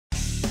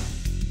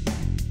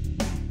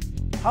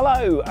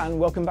Hello and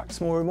welcome back to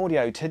Small Room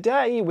Audio.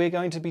 Today we're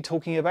going to be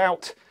talking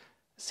about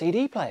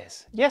CD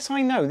players. Yes,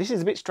 I know, this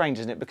is a bit strange,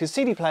 isn't it? Because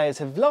CD players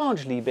have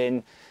largely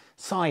been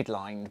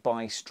sidelined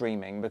by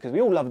streaming because we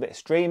all love a bit of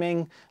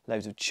streaming,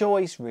 loads of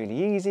choice,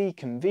 really easy,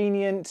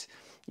 convenient.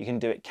 You can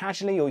do it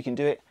casually or you can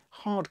do it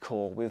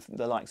hardcore with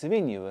the likes of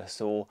Inuus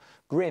or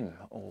Grim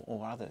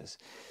or others.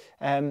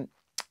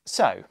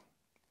 So,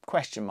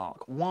 question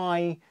mark,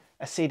 why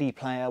a CD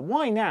player?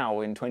 Why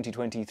now in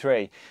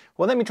 2023?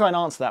 Well, let me try and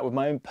answer that with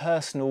my own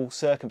personal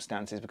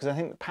circumstances, because I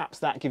think that perhaps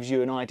that gives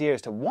you an idea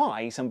as to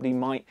why somebody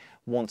might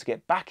want to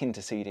get back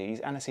into CDs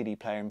and a CD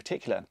player in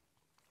particular.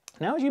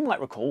 Now, as you might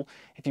recall,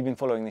 if you've been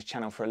following this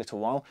channel for a little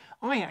while,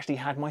 I actually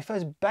had my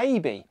first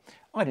baby.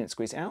 I didn't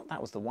squeeze it out, that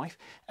was the wife.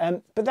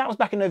 But that was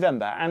back in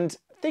November, and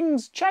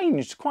things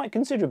changed quite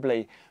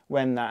considerably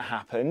when that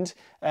happened.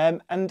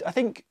 And I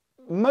think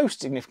most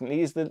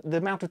significantly is the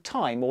amount of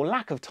time or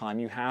lack of time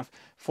you have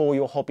for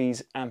your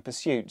hobbies and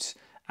pursuits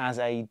as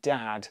a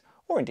dad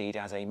or indeed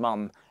as a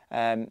mum.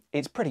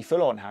 It's pretty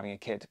full on having a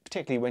kid,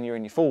 particularly when you're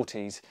in your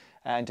 40s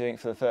and doing it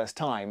for the first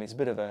time. It's a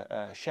bit of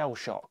a shell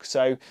shock.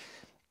 So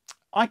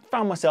I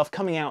found myself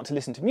coming out to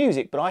listen to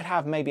music, but I'd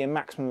have maybe a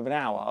maximum of an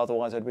hour,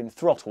 otherwise I'd been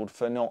throttled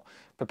for not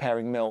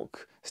preparing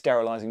milk,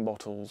 sterilising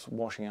bottles,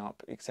 washing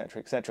up,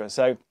 etc, etc.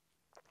 So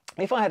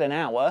if I had an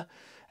hour,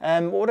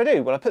 what would I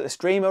do? Well, I put the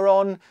streamer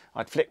on,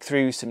 I'd flick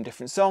through some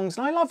different songs,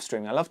 and I love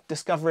streaming. I love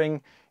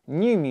discovering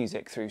new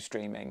music through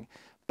streaming.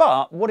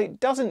 But what it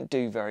doesn't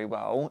do very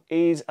well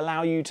is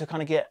allow you to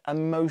kind of get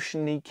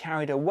emotionally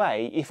carried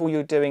away if all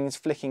you're doing is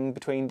flicking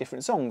between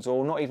different songs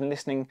or not even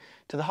listening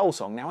to the whole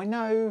song. Now, I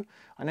know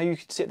you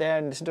could sit there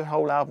and listen to a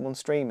whole album on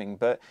streaming,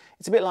 but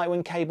it's a bit like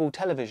when cable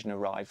television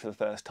arrived for the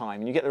first time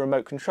and you get the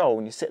remote control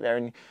and you sit there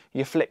and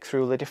you flick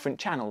through all the different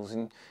channels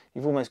and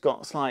you've almost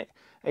got slight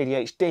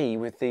ADHD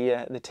with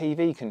the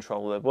TV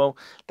controller. Well,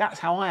 that's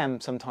how I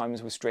am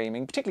sometimes with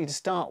streaming, particularly to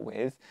start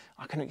with.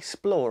 I can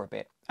explore a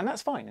bit, and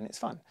that's fine and it's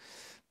fun.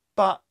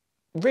 But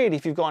really,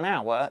 if you've got an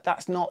hour,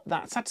 that's not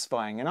that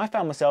satisfying. And I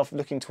found myself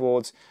looking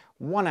towards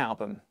one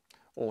album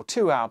or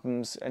two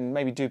albums and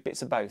maybe do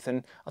bits of both.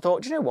 And I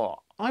thought, do you know what?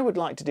 I would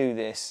like to do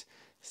this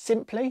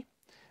simply.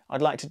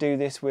 I'd like to do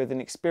this with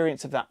an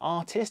experience of that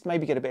artist,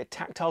 maybe get a bit of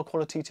tactile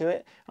quality to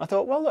it. And I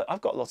thought, well, look,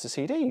 I've got lots of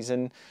CDs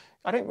and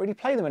I don't really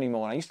play them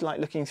anymore. I used to like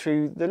looking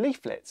through the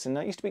leaflets, and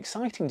it used to be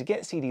exciting to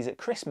get CDs at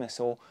Christmas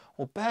or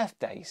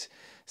birthdays.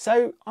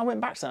 So I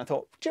went back to that and I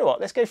thought, do you know what,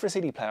 let's go for a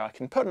CD player. I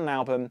can put on an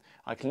album,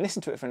 I can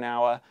listen to it for an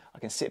hour, I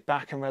can sit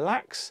back and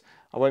relax.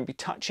 I won't be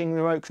touching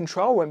the remote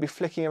control, won't be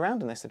flicking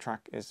around unless the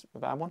track is a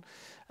bad one.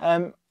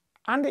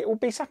 And it will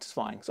be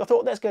satisfying. So I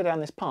thought, let's go down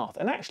this path.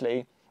 And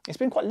actually, it's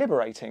been quite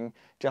liberating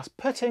just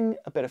putting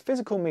a bit of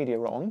physical media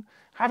on,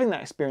 having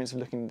that experience of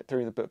looking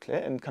through the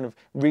booklet and kind of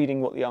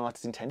reading what the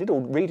artist intended or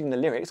reading the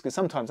lyrics, because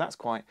sometimes that's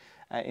quite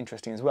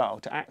interesting as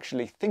well, to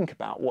actually think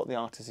about what the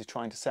artist is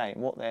trying to say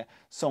and what their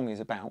song is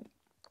about,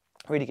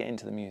 really get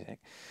into the music,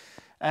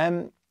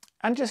 and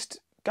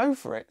just go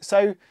for it.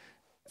 So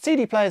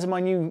CD players are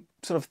my new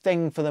sort of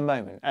thing for the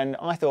moment, and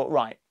I thought,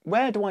 right,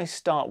 where do I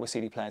start with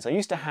CD players? I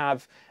used to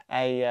have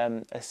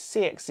a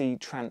CXC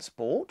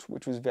Transport,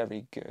 which was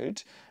very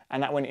good,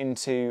 and that went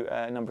into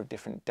a number of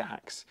different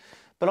DACs.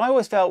 But I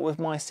always felt with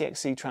my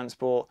CXC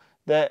Transport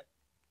that,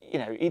 you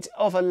know, it's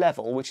of a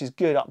level which is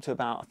good up to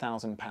about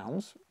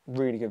 £1,000.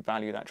 Really good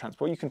value, that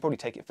transport. You can probably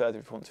take it further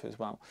if you want to as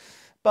well.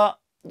 But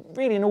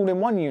really an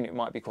all-in-one unit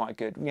might be quite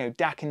good. You know,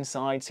 DAC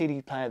inside,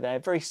 CD player there,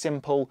 very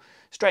simple,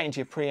 straight into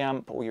your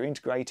preamp or your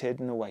integrated,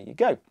 and away you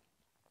go.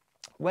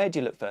 Where do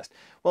you look first?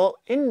 Well,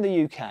 in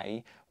the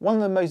UK, one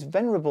of the most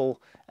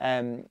venerable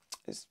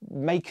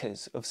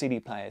makers of CD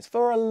players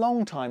for a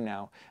long time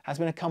now has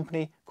been a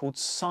company called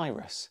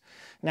Cyrus.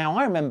 Now,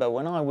 I remember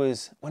when I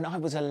was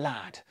a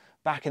lad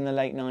back in the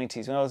late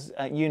 90s, when I was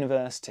at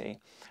university,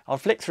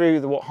 I'd flick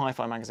through the What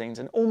Hi-Fi magazines,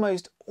 and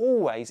almost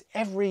always,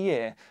 every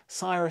year,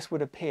 Cyrus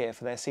would appear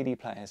for their CD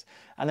players.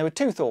 And there were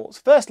two thoughts.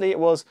 Firstly, it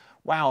was,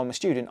 wow, I'm a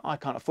student, I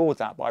can't afford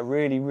that, but I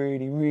really,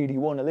 really, really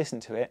want to listen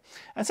to it.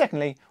 And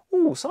secondly,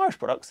 ooh, Cyrus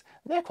products,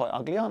 they're quite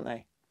ugly, aren't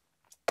they?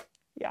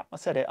 Yeah, I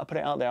said it, I put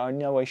it out there. I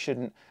know I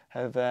shouldn't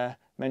have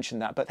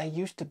mentioned that, but they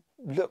used to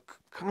look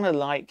kind of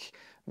like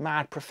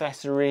mad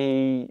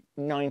professory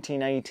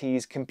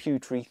 1980s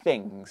computery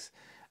things,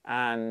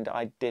 and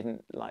I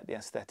didn't like the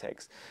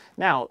aesthetics.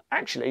 Now,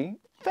 actually,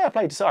 fair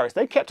play to Cyrus,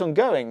 they kept on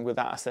going with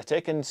that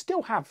aesthetic and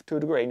still have to a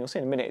degree, and you'll see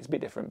in a minute it's a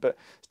bit different, but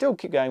still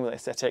keep going with the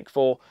aesthetic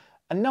for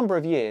a number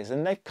of years,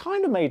 and they've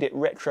kind of made it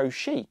retro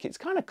chic. It's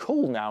kind of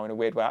cool now in a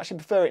weird way. I actually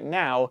prefer it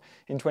now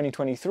in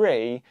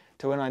 2023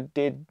 to when I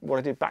did what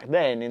I did back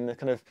then in the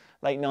kind of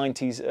late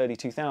 90s, early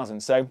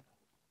 2000s. So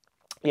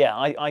yeah,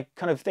 I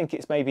kind of think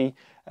it's maybe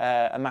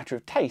a matter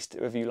of taste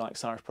if you like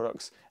Cyrus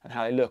products and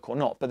how they look or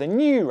not. But the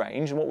new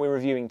range, and what we're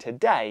reviewing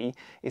today,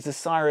 is the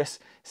Cyrus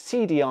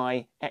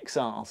CDI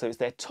XR. So it's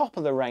their top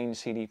of the range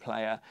CD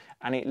player,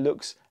 and it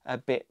looks a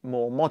bit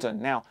more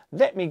modern. Now,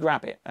 let me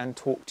grab it and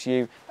talk to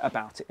you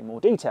about it in more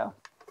detail.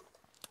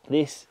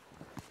 This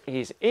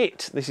is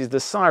it. This is the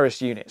Cyrus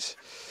unit.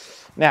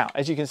 Now,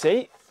 as you can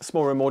see,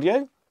 small room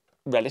audio,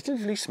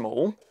 relatively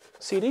small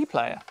CD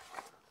player.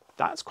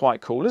 That's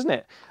quite cool, isn't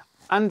it?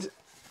 And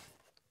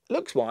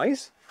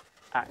looks-wise,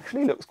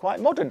 actually looks quite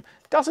modern.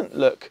 Doesn't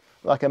look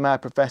like a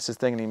Mad Professor's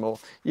thing anymore.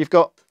 You've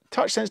got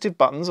touch-sensitive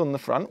buttons on the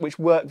front, which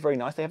work very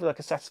nice. They have like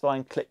a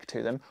satisfying click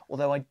to them,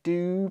 although I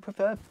do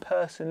prefer,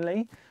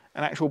 personally,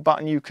 an actual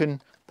button you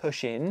can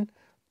push in,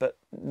 but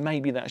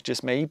maybe that's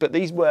just me. But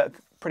these work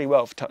pretty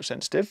well for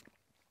touch-sensitive.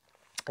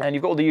 And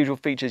you've got all the usual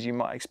features you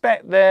might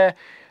expect there.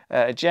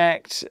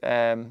 Eject,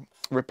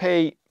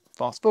 repeat,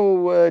 fast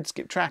forward,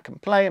 skip track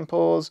and play and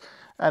pause.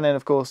 And then,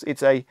 of course,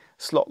 it's a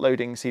slot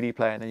loading CD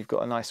player. And then you've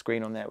got a nice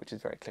screen on there, which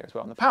is very clear as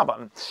well. And the power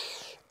button.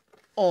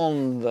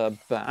 On the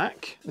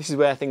back, this is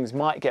where things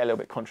might get a little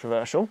bit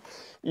controversial.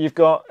 You've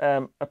got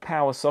a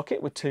power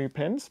socket with 2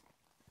 pins.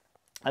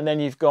 And then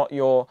you've got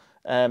your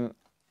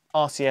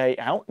RCA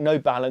out. No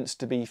balance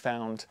to be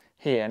found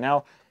here.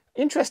 Now,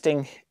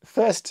 interesting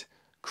first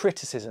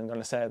criticism I'm going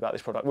to say about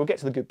this product. We'll get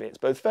to the good bits,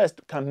 but the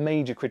first kind of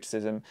major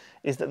criticism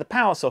is that the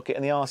power socket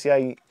and the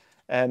RCA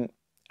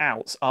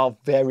outs are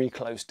very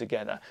close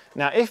together.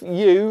 Now, if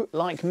you,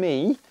 like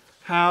me,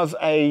 have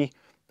a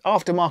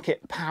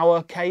aftermarket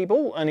power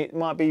cable, and it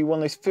might be one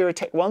of those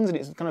Fidelity ones, and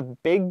it's kind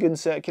of big and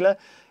circular,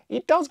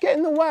 it does get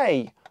in the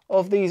way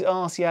of these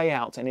RCA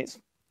outs, and it's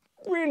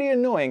really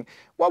annoying.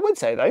 What I would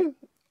say, though,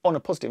 on a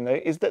positive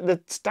note, is that the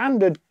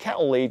standard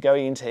kettle lead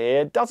going into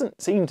here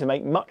doesn't seem to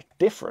make much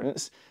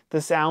difference to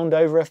the sound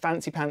over a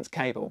fancy pants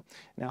cable.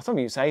 Now, some of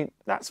you say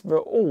that's for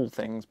all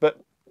things, but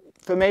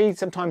for me,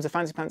 sometimes a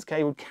fancy pants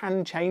cable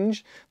can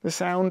change the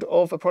sound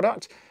of a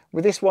product.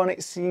 With this one,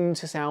 it seemed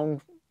to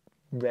sound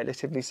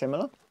relatively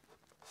similar.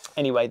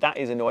 Anyway, that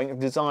is annoying.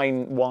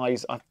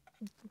 Design-wise, I'm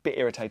a bit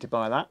irritated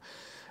by that.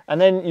 And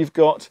then you've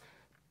got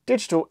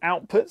digital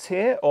outputs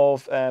here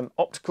of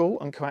optical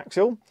and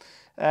coaxial.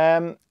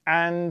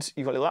 And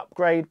you've got a little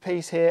upgrade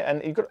piece here,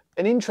 and you've got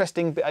an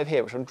interesting bit over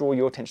here which I'll draw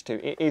your attention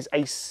to. It is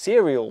a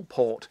serial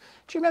port.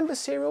 Do you remember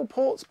serial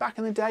ports back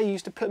in the day? You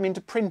used to put them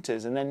into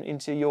printers and then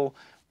into your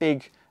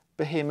big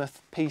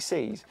behemoth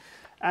PCs.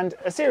 And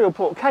a serial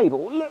port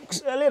cable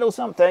looks a little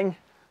something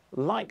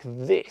like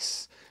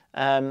this.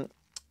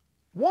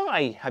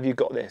 Why have you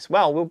got this?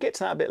 Well, we'll get to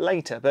that a bit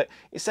later, but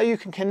it's so you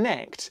can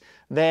connect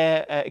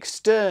their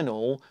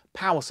external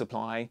power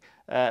supply,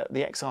 the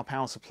XR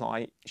power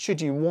supply,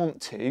 should you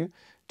want to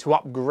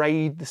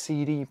upgrade the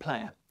CD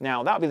player.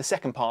 Now, that'll be the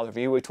second part of the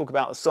review. We'll talk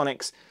about the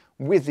Sonics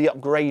with the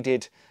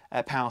upgraded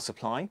power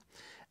supply,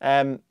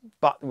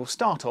 but we'll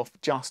start off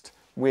just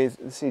with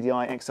the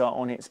CDI XR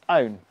on its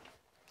own.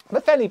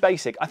 But fairly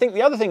basic. I think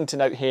the other thing to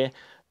note here,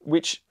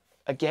 which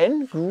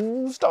again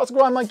starts to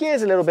grind my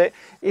gears a little bit,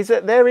 is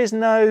that there is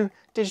no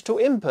digital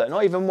input,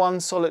 not even one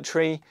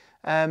solitary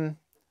kind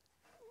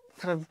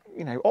of,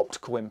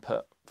 optical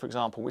input, for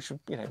example, which,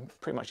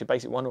 pretty much your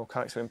basic one or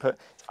coaxial input.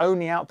 It's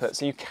only output.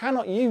 So you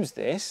cannot use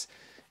this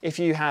if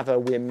you have a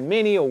Win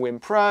Mini or Win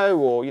Pro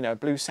or, a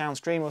Blue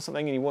Soundstream or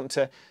something, and you want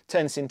to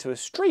turn this into a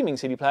streaming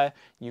CD player.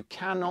 You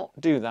cannot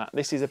do that.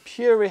 This is a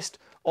purist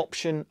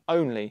option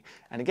only.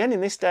 And again,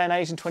 in this day and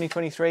age in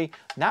 2023,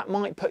 that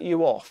might put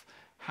you off.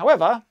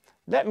 However,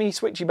 let me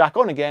switch you back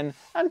on again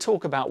and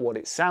talk about what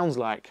it sounds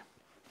like,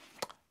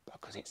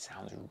 because it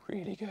sounds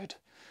really good.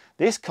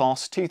 This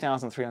costs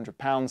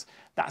 £2,300.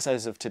 That's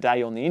as of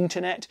today on the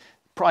internet.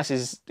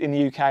 Prices in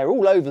the UK are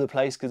all over the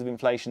place because of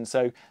inflation,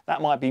 so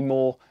that might be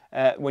more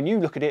when you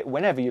look at it,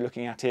 whenever you're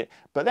looking at it.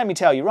 But let me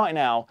tell you right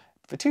now,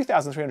 for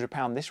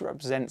 £2,300, this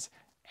represents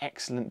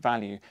excellent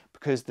value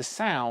because the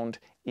sound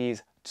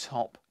is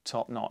top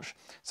notch.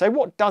 So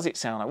what does it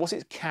sound like? What's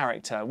its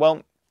character?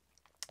 Well,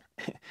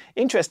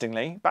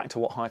 interestingly, back to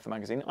What Hyper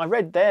magazine, I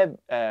read their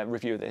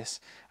review of this,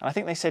 and I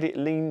think they said it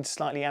leaned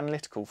slightly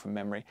analytical from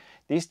memory.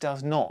 This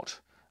does not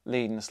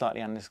lean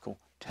slightly analytical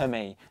to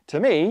me. To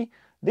me,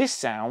 this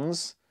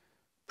sounds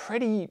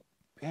pretty,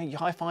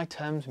 hi-fi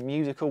terms,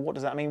 musical. What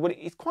does that mean? Well,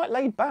 it's quite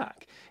laid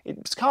back.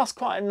 It casts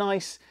quite a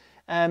nice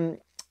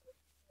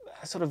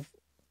sort of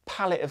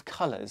palette of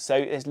colours. So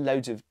there's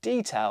loads of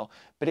detail,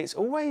 but it's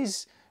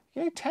always,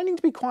 tending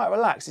to be quite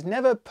relaxed. It's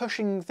never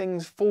pushing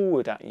things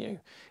forward at you.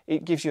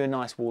 It gives you a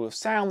nice wall of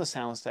sound. The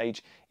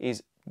soundstage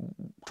is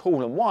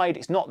tall and wide.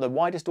 It's not the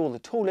widest or the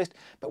tallest,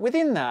 but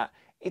within that,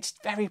 it's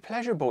very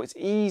pleasurable. It's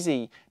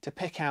easy to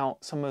pick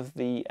out some of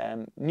the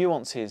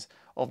nuances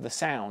of the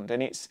sound,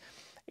 and it's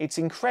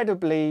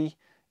incredibly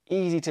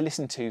easy to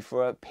listen to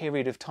for a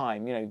period of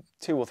time,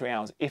 2 or 3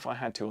 hours, if I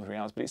had 2 or 3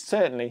 hours, but it's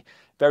certainly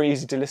very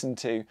easy to listen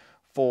to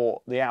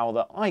for the hour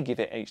that I give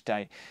it each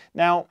day.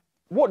 Now,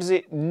 what does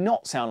it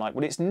not sound like?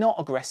 Well, it's not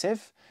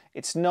aggressive.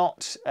 It's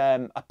not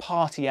a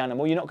party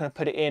animal. You're not going to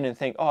put it in and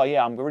think, oh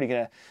yeah, I'm really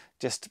going to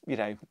just,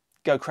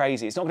 go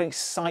crazy. It's not going to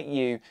excite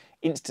you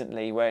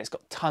instantly where it's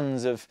got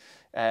tons of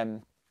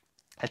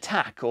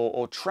attack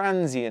or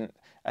transient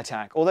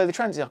attack. Although the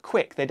transients are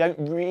quick, they don't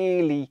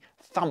really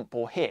thump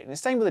or hit. And the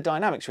same with the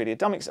dynamics really. The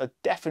dynamics are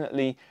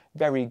definitely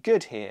very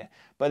good here,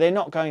 but they're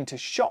not going to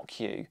shock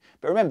you.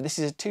 But remember, this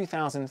is a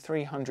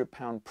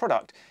 £2,300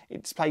 product.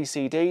 It plays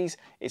CDs,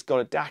 it's got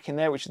a DAC in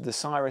there, which is the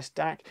Cyrus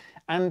DAC,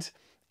 and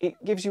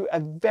it gives you a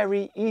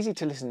very easy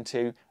to listen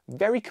to,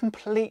 very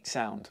complete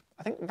sound.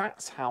 I think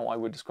that's how I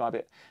would describe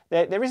it.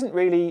 There isn't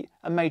really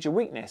a major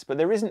weakness, but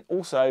there isn't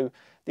also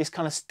this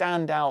kind of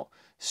standout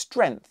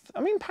strength.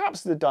 I mean,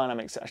 perhaps the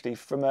Dynamics actually,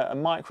 from a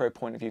micro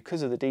point of view,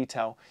 because of the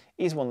detail,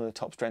 is one of the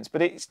top strengths. But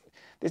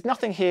there's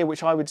nothing here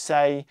which I would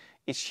say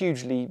is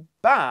hugely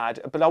bad,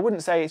 but I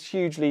wouldn't say it's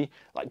hugely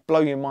like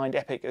blow your mind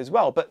epic as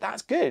well. But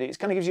that's good. It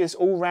kind of gives you this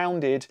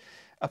all-rounded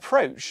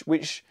approach,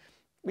 which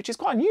is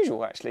quite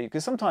unusual actually,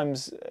 because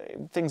sometimes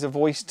things are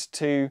voiced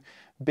to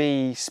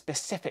be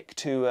specific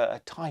to a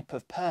type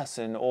of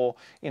person, or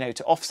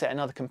to offset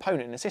another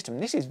component in the system.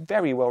 This is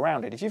very well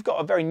rounded. If you've got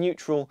a very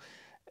neutral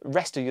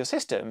rest of your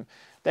system,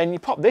 then you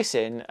pop this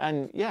in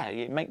and yeah,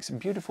 it makes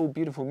beautiful,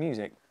 beautiful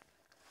music.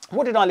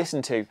 What did I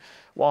listen to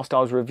whilst I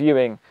was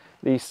reviewing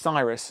the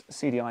Cyrus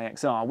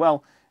CDI-XR?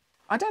 Well,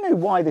 I don't know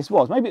why this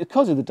was. Maybe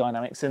because of the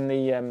dynamics and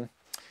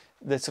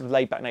the sort of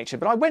laid-back nature,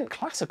 but I went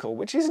classical,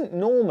 which isn't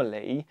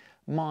normally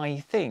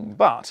my thing.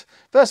 But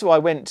first of all, I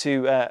went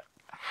to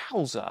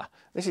Hauser.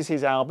 This is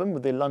his album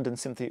with the London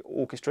Symphony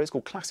Orchestra. It's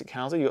called Classic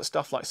Hauser. You've got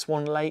stuff like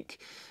Swan Lake,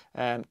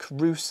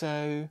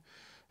 Caruso,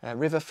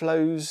 River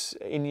Flows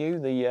in You,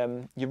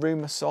 the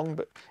Yuruma song,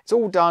 but it's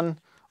all done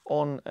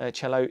on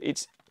cello.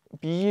 It's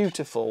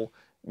beautiful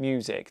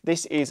music.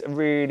 This is a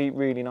really,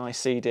 really nice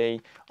CD.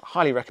 I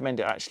highly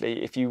recommend it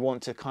actually if you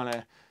want to kind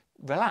of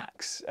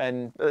relax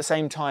and at the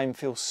same time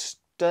feel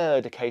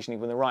stirred occasionally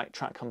when the right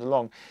track comes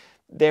along.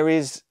 There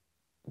is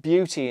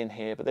beauty in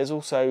here, but there's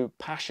also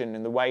passion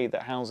in the way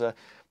that Hauser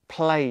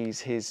plays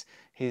his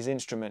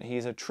instrument. He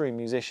is a true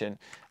musician,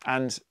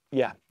 and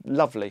yeah,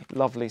 lovely,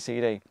 lovely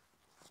CD.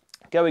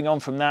 Going on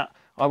from that,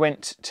 I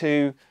went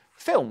to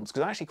films,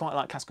 because I actually quite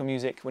like classical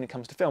music when it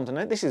comes to films. And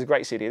this is a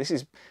great CD. This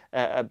is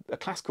a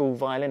classical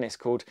violinist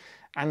called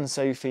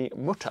Anne-Sophie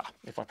Mutter,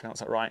 if I pronounce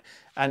that right.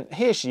 And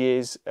here she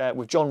is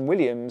with John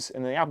Williams,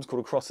 and the album's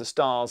called Across the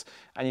Stars.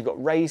 And you've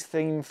got Rey's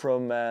theme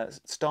from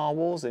Star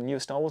Wars, the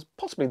newest Star Wars.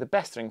 Possibly the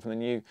best thing from the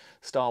new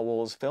Star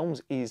Wars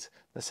films is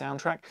the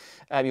soundtrack.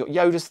 You've got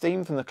Yoda's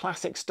theme from the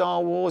classic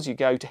Star Wars. You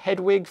go to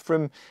Hedwig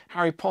from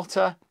Harry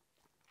Potter,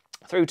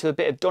 through to a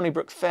bit of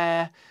Donnybrook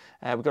Fair.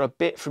 We've got a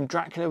bit from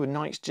Dracula with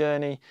Knight's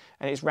Journey,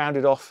 and it's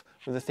rounded off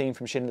with a theme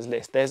from Schindler's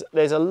List.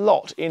 There's a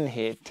lot in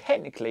here,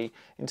 technically,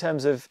 in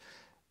terms of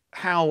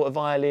how a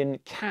violin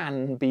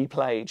can be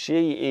played.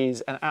 She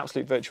is an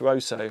absolute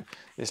virtuoso,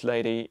 this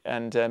lady,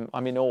 and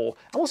I'm in awe.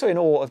 I'm also in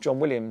awe of John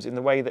Williams in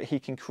the way that he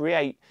can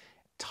create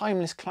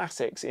timeless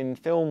classics in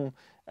film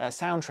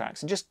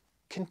soundtracks and just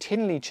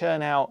continually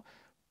churn out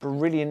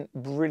brilliant,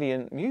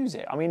 brilliant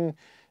music. I mean,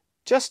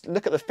 just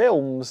look at the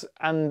films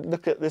and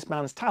look at this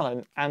man's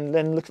talent, and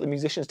then look at the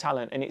musician's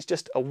talent, and it's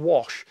just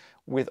awash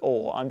with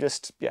awe. I'm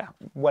just, yeah,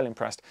 well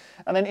impressed.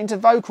 And then into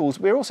vocals,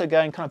 we're also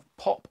going kind of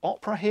pop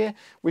opera here.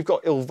 We've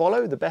got Il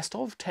Volo, the best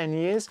of 10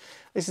 years.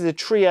 This is a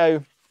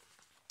trio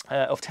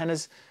of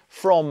tenors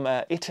from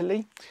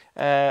Italy.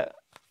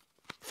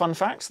 Fun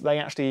fact, they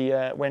actually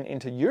went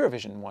into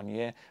Eurovision one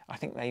year. I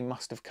think they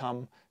must have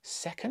come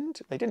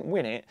second. They didn't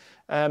win it,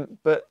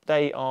 but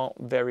they are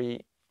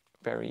very,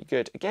 very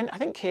good. Again, I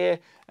think here,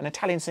 an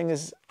Italian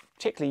singers,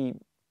 particularly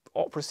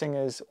opera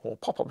singers or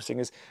pop opera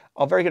singers,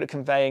 are very good at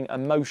conveying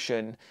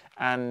emotion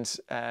and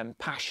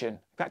passion.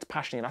 Back to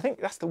passion, and I think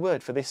that's the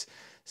word for this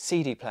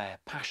CD player,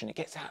 passion. It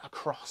gets out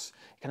across,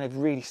 it kind of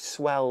really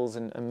swells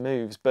and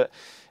moves. But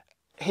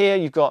here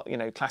you've got,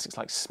 classics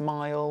like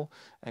Smile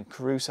and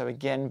Caruso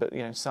again, but,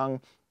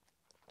 sung.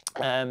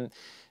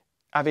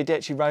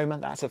 Arrivederci Roma,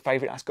 that's a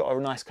favourite. That's got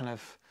a nice kind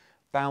of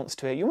bounce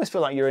to it. You almost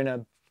feel like you're in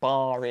a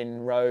bar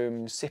in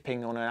Rome,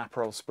 sipping on an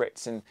Aperol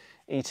Spritz and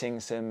eating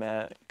some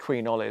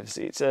Queen olives.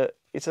 It's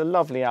a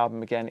lovely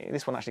album again.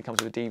 This one actually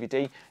comes with a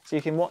DVD, so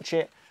you can watch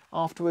it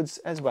afterwards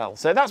as well.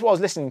 So that's what I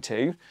was listening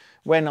to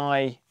when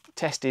I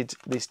tested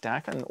this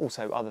DAC, and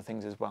also other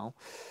things as well.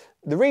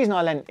 The reason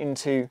I lent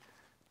into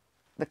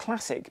the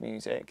classic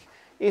music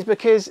is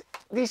because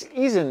this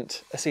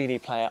isn't a CD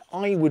player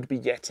I would be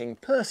getting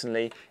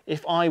personally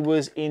if I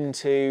was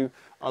into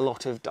a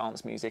lot of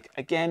dance music.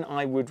 Again,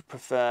 I would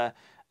prefer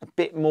a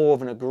bit more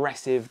of an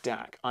aggressive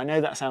DAC. I know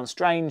that sounds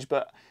strange,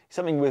 but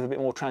something with a bit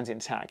more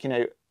transient attack.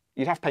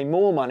 You'd have to pay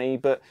more money,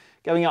 but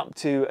going up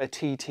to a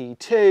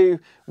TT2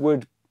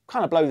 would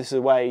kind of blow this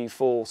away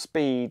for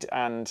speed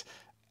and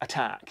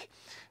attack.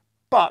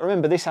 But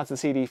remember, this has the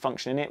CD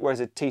function in it, whereas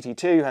a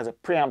TT2 has a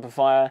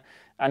preamplifier,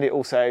 and it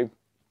also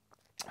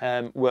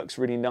works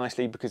really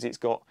nicely because it's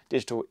got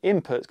digital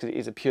inputs, because it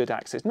is a pure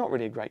DAC, so it's not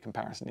really a great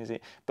comparison, is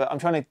it? But I'm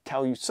trying to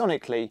tell you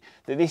sonically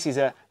that this is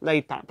a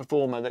laid-back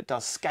performer that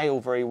does scale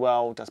very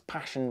well, does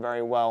passion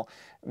very well,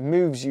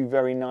 moves you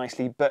very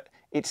nicely, but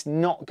it's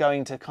not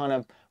going to kind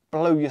of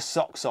blow your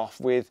socks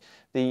off with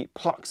the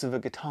plucks of a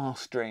guitar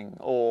string,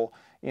 or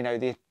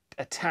the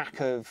attack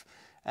of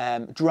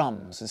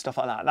drums and stuff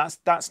like that.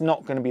 That's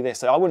not going to be this.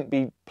 So I wouldn't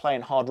be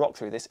playing hard rock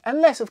through this,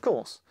 unless, of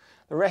course,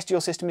 the rest of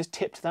your system is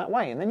tipped that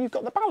way, and then you've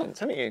got the balance,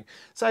 haven't you?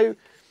 So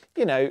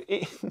you know,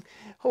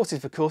 horses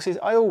for courses,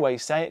 I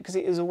always say it because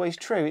it is always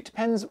true. It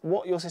depends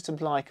what your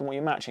system's like and what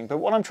you're matching. But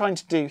what I'm trying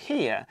to do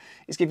here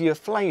is give you a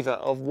flavour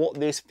of what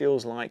this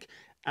feels like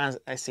as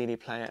a CD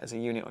player, as a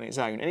unit on its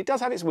own. And it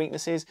does have its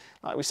weaknesses.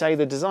 Like we say,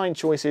 the design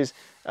choices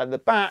at the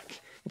back,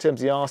 in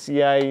terms of the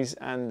RCAs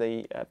and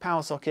the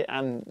power socket,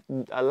 and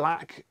a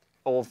lack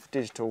of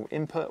digital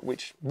input,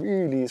 which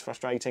really is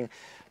frustrating,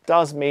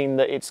 does mean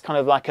that it's kind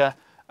of like a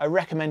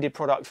recommended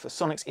product for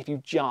Sonics if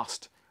you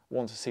just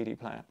want a CD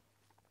player.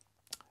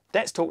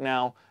 Let's talk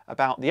now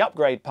about the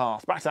upgrade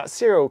path, back to that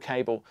serial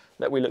cable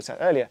that we looked at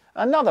earlier.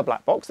 Another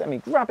black box, let me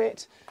grab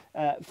it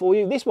for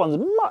you. This one's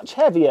much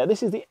heavier.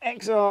 This is the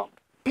XR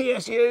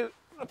PSU,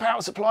 the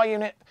power supply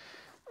unit.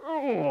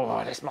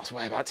 Oh, this must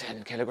weigh about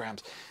 10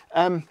 kilograms.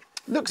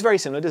 Looks very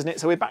similar, doesn't it?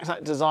 So we're back to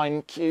that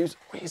design cues,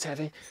 it is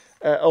heavy,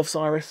 of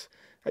Cyrus.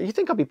 You'd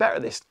think I'd be better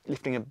at this,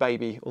 lifting a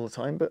baby all the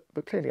time, but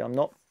clearly I'm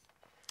not.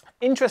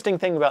 Interesting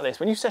thing about this,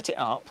 when you set it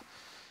up,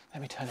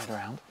 let me turn it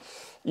around,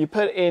 you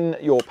put in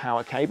your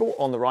power cable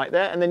on the right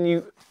there, and then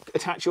you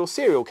attach your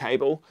serial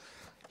cable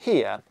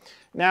here.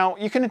 Now,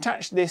 you can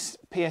attach this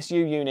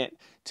PSU unit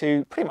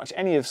to pretty much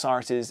any of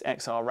Cyrus's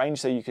XR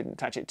range, so you can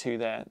attach it to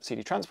their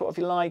CD transport if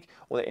you like,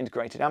 or their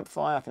integrated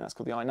amplifier, I think that's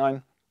called the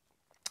i9.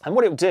 And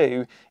what it will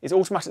do is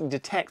automatically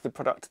detect the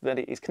product that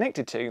it is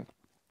connected to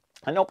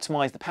and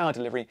optimize the power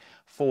delivery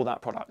for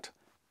that product.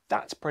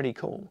 That's pretty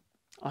cool,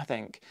 I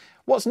think.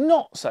 What's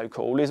not so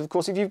cool is, of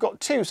course, if you've got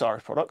two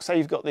Cyrus products, say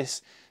you've got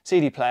this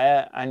CD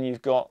player and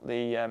you've got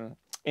the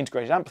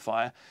integrated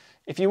amplifier,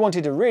 if you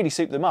wanted to really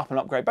soup them up and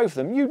upgrade both of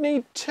them, you'd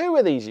need two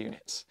of these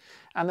units.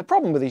 And the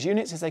problem with these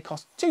units is they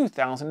cost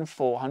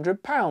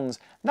 £2,400.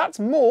 That's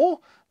more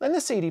than the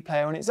CD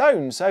player on its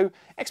own. So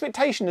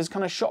expectation has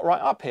kind of shot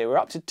right up here. We're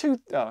up to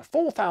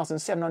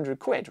 4,700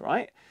 quid,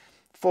 right?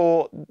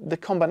 For the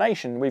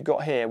combination we've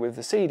got here with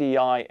the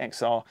CDI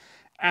XR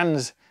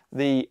and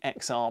the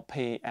XR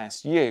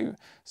PSU.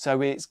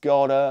 So it's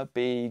gotta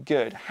be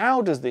good.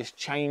 How does this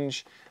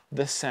change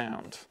the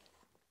sound?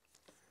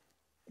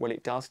 Well,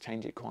 it does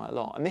change it quite a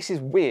lot. And this is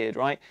weird,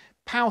 right?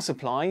 Power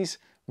supplies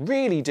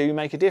really do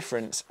make a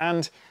difference.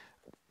 And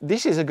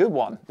this is a good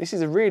one. This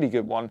is a really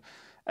good one.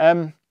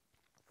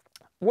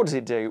 What does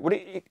it do? Well,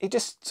 it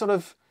just sort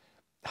of,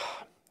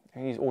 I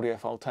use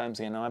audiophile terms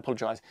here and I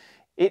apologise.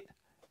 It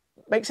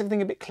makes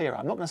everything a bit clearer.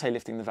 I'm not going to say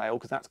lifting the veil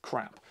because that's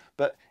crap,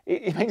 but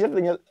it makes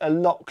everything a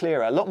lot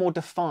clearer, a lot more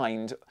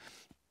defined.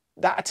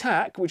 That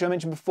attack, which I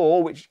mentioned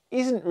before, which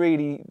isn't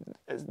really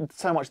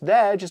so much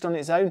there just on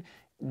its own,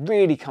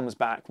 really comes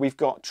back. We've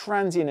got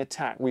transient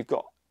attack, we've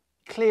got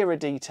clearer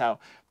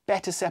detail,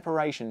 better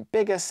separation,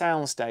 bigger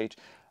soundstage,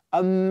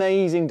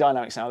 amazing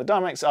dynamic sound. The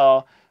dynamics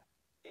are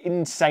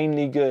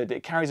insanely good.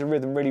 It carries a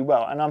rhythm really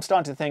well. And I'm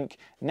starting to think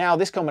now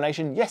this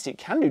combination, yes, it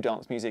can do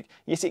dance music.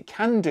 Yes, it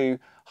can do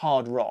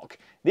hard rock.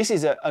 This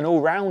is an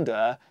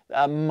all-rounder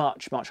at a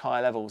much, much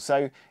higher level.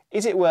 So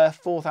is it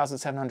worth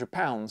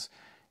 £4,700?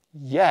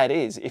 Yeah, it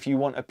is, if you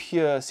want a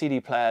pure CD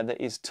player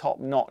that is top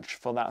notch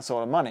for that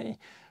sort of money.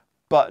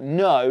 But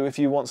no, if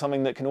you want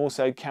something that can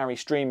also carry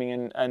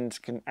streaming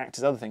and can act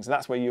as other things. And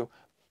that's where you're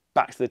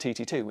back to the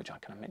TT2, which I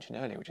kind of mentioned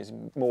earlier, which is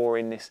more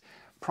in this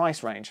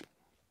price range.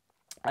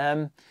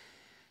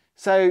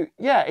 So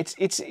yeah,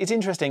 it's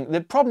interesting.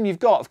 The problem you've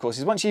got, of course,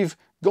 is once you've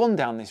gone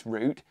down this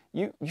route,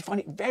 you find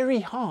it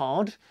very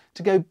hard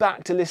to go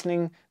back to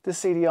listening to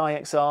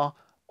CDI XR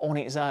on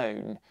its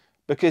own,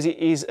 because it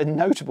is a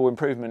notable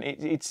improvement.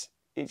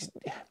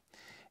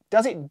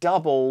 Does it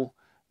double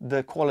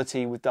the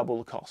quality with double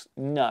the cost?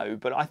 No,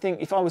 but I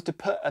think if I was to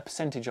put a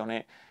percentage on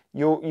it,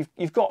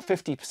 you've got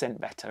 50%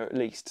 better at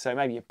least. So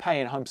maybe you're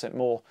paying 100%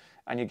 more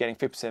and you're getting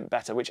 50%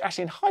 better, which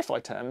actually in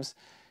hi-fi terms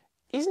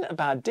isn't a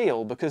bad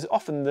deal, because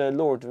often the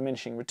law of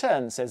diminishing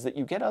returns says that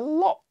you get a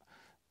lot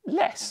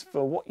less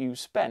for what you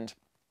spend.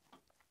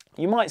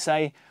 You might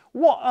say,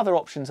 what other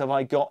options have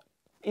I got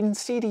in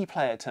CD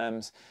player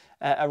terms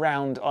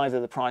around either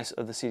the price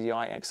of the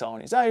CDI XR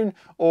on its own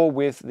or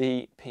with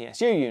the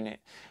PSU unit?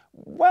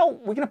 Well,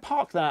 we're going to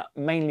park that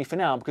mainly for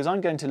now, because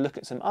I'm going to look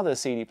at some other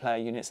CD player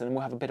units and then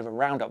we'll have a bit of a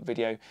roundup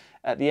video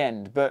at the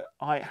end. But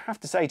I have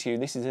to say to you,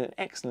 this is an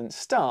excellent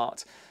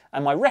start.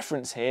 And my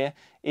reference here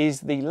is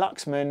the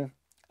Luxman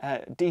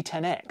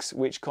D10X,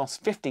 which costs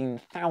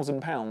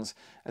 £15,000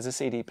 as a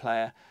CD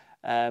player.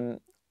 And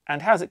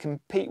how does it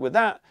compete with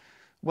that?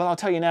 Well, I'll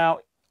tell you now,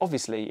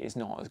 obviously it's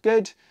not as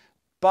good,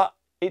 but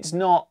it's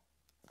not,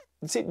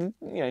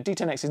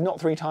 D10X is not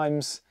 3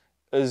 times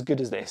as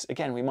good as this.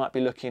 Again, we might be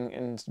looking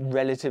in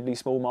relatively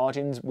small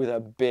margins with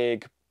a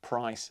big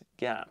price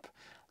gap.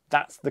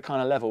 That's the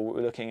kind of level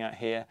we're looking at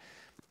here.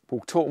 We'll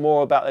talk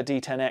more about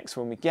the D10X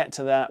when we get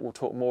to that. We'll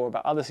talk more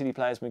about other CD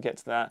players when we get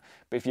to that.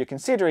 But if you're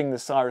considering the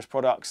Cyrus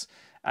products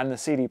and the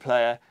CD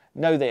player,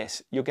 know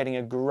this, you're getting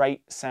a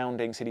great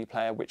sounding CD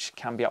player which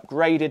can be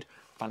upgraded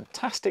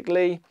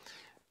fantastically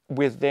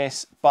with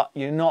this, but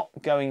you're not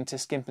going to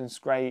skimp and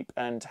scrape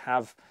and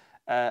have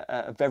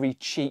a very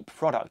cheap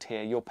product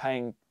here. You're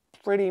paying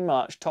pretty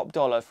much top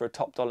dollar for a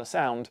top dollar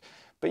sound,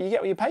 but you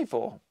get what you pay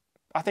for.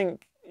 I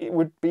think it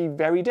would be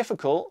very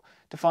difficult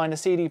to find a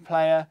CD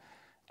player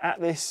at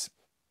this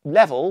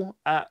level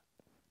at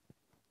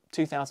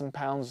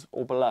 £2,000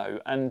 or below,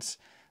 and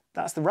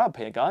that's the rub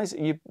here, guys.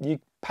 You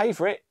pay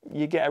for it,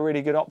 you get a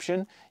really good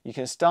option. You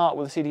can start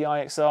with a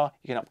CDI-XR,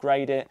 you can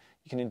upgrade it,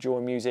 you can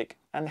enjoy music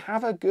and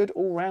have a good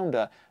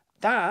all-rounder.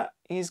 That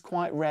is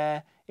quite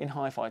rare in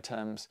hi-fi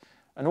terms.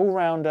 An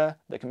all-rounder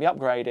that can be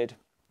upgraded.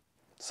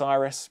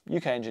 Cyrus,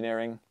 UK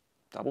engineering,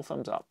 double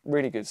thumbs up.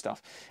 Really good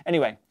stuff.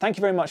 Anyway, thank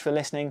you very much for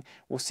listening.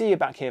 We'll see you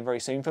back here very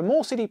soon for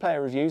more CD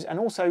player reviews and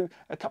also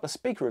a couple of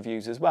speaker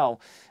reviews as well.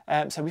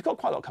 So we've got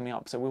quite a lot coming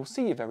up, so we'll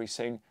see you very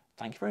soon.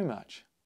 Thank you very much.